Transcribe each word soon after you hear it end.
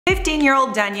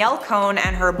15-year-old Danielle Cohn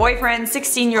and her boyfriend,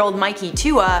 16-year-old Mikey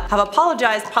Tua, have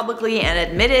apologized publicly and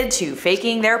admitted to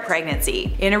faking their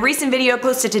pregnancy. In a recent video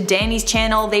posted to Danny's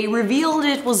channel, they revealed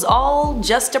it was all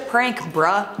just a prank,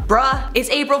 bruh. Bruh, it's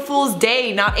April Fool's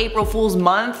Day, not April Fool's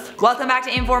Month. Welcome back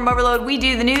to InformOverload. We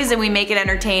do the news and we make it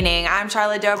entertaining. I'm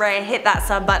Charlotte Dobre. Hit that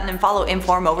sub button and follow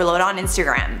InformOverload on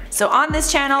Instagram. So on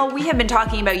this channel, we have been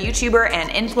talking about YouTuber and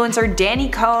influencer Danny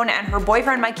Cohn and her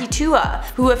boyfriend Mikey Tua,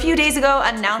 who a few days ago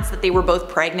announced that they were both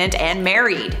pregnant and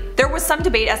married. There was some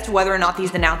debate as to whether or not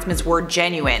these announcements were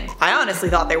genuine. I honestly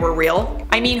thought they were real.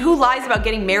 I mean, who lies about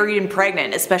getting married and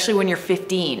pregnant, especially when you're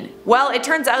 15? Well, it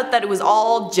turns out that it was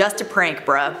all just a prank,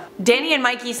 bruh. Danny and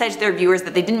Mikey said to their viewers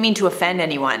that they didn't mean to offend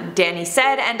anyone. Danny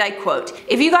said, and I quote,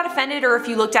 "If you got offended or if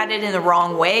you looked at it in the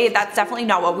wrong way, that's definitely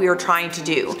not what we were trying to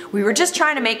do. We were just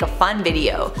trying to make a fun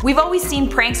video. We've always seen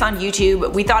pranks on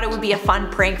YouTube. We thought it would be a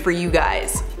fun prank for you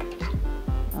guys."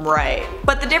 Right.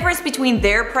 But the difference between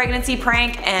their pregnancy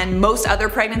prank and most other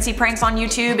pregnancy pranks on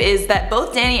YouTube is that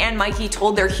both Danny and Mikey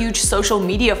told their huge social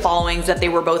media followings that they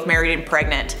were both married and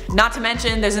pregnant. Not to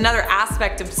mention, there's another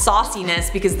aspect of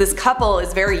sauciness because this couple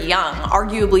is very young,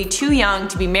 arguably too young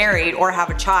to be married or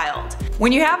have a child.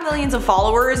 When you have millions of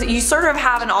followers, you sort of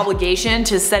have an obligation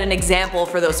to set an example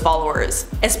for those followers,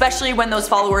 especially when those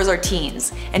followers are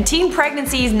teens. And teen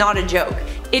pregnancy is not a joke.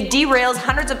 It derails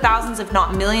hundreds of thousands if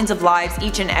not millions of lives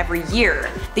each and every year.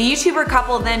 The YouTuber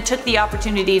couple then took the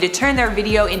opportunity to turn their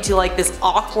video into like this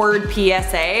awkward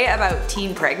PSA about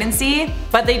teen pregnancy,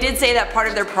 but they did say that part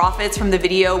of their profits from the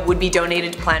video would be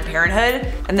donated to Planned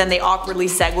Parenthood, and then they awkwardly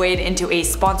segued into a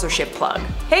sponsorship plug.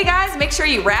 Hey guys, make sure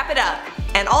you wrap it up.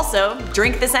 And also,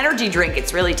 drink this energy drink,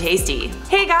 it's really tasty.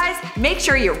 Hey guys, make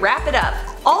sure you wrap it up.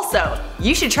 Also,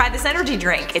 you should try this energy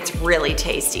drink, it's really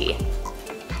tasty.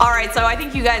 Alright, so I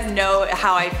think you guys know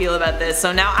how I feel about this,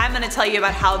 so now I'm going to tell you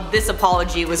about how this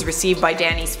apology was received by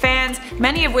Danny's fans,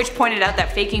 many of which pointed out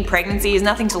that faking pregnancy is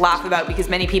nothing to laugh about because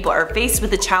many people are faced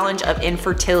with the challenge of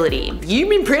infertility. You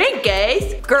been pranked,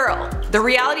 guys? Girl, the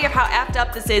reality of how effed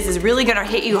up this is really gonna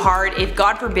hit you hard if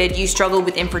God forbid you struggle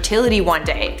with infertility one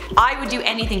day. I would do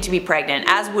anything to be pregnant,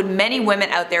 as would many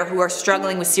women out there who are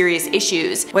struggling with serious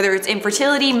issues, whether it's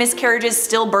infertility, miscarriages,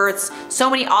 stillbirths, so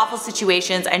many awful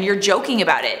situations, and you're joking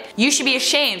about it. You should be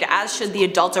ashamed, as should the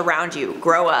adults around you.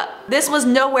 Grow up. This was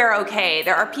nowhere okay.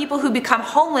 There are people who become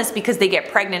homeless because they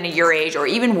get pregnant at your age, or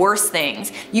even worse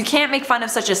things. You can't make fun of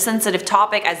such a sensitive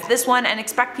topic as this one and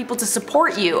expect people to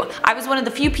support you. I was one of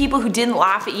the few people who didn't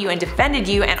laugh at you and defended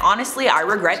you, and honestly I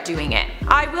regret doing it.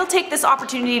 I will take this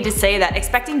opportunity to say that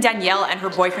expecting Danielle and her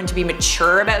boyfriend to be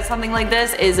mature about something like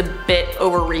this is a bit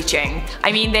overreaching.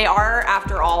 I mean, they are,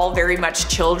 after all, very much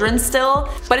children still,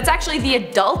 but it's actually the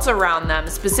adults around them,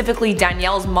 specifically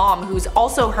Danielle's mom, who's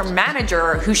also her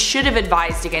manager, who should have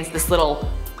advised against this little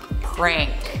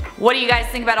prank. What do you guys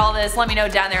think about all this? Let me know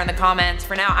down there in the comments.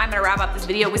 For now, I'm gonna wrap up this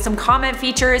video with some comment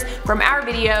features from our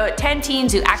video, 10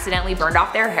 teens who accidentally burned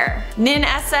off their hair. Nin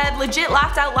S said, legit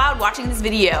laughed out loud watching this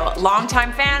video.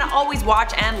 Longtime fan, always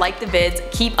watch and like the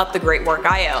vids. Keep up the great work,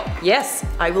 IO. Yes,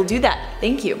 I will do that.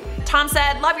 Thank you. Tom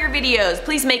said, love your videos.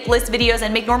 Please make list videos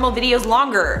and make normal videos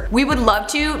longer. We would love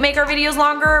to make our videos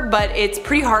longer, but it's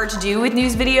pretty hard to do with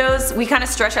news videos. We kind of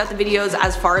stretch out the videos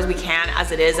as far as we can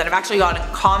as it is, and I've actually gotten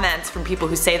comments from people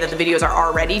who say that the videos are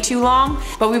already too long,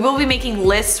 but we will be making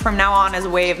lists from now on as a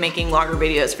way of making longer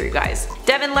videos for you guys.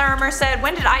 Devin Larimer said,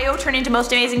 when did IO turn into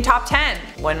most amazing top 10?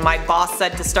 When my boss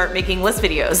said to start making list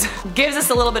videos. Gives us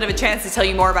a little bit of a chance to tell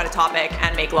you more about a topic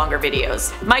and make longer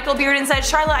videos. Michael Bearden said,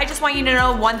 Charlotte, I just want you to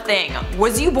know one thing.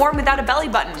 Was you born without a belly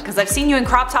button? Because I've seen you in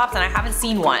crop tops and I haven't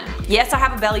seen one. Yes, I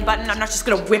have a belly button. I'm not just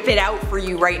gonna whip it out for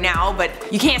you right now, but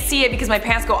you can't see it because my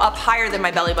pants go up higher than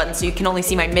my belly button, so you can only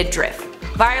see my midriff.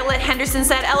 Violet Henderson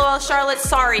said, LOL Charlotte,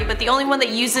 sorry, but the only one that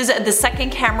uses the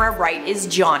second camera right is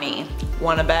Johnny.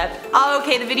 Wanna bet? Oh,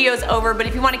 okay, the video is over, but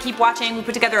if you want to keep watching, we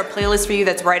put together a playlist for you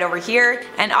that's right over here.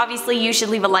 And obviously you should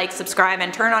leave a like, subscribe,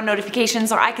 and turn on notifications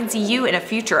so I can see you in a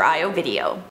future IO video.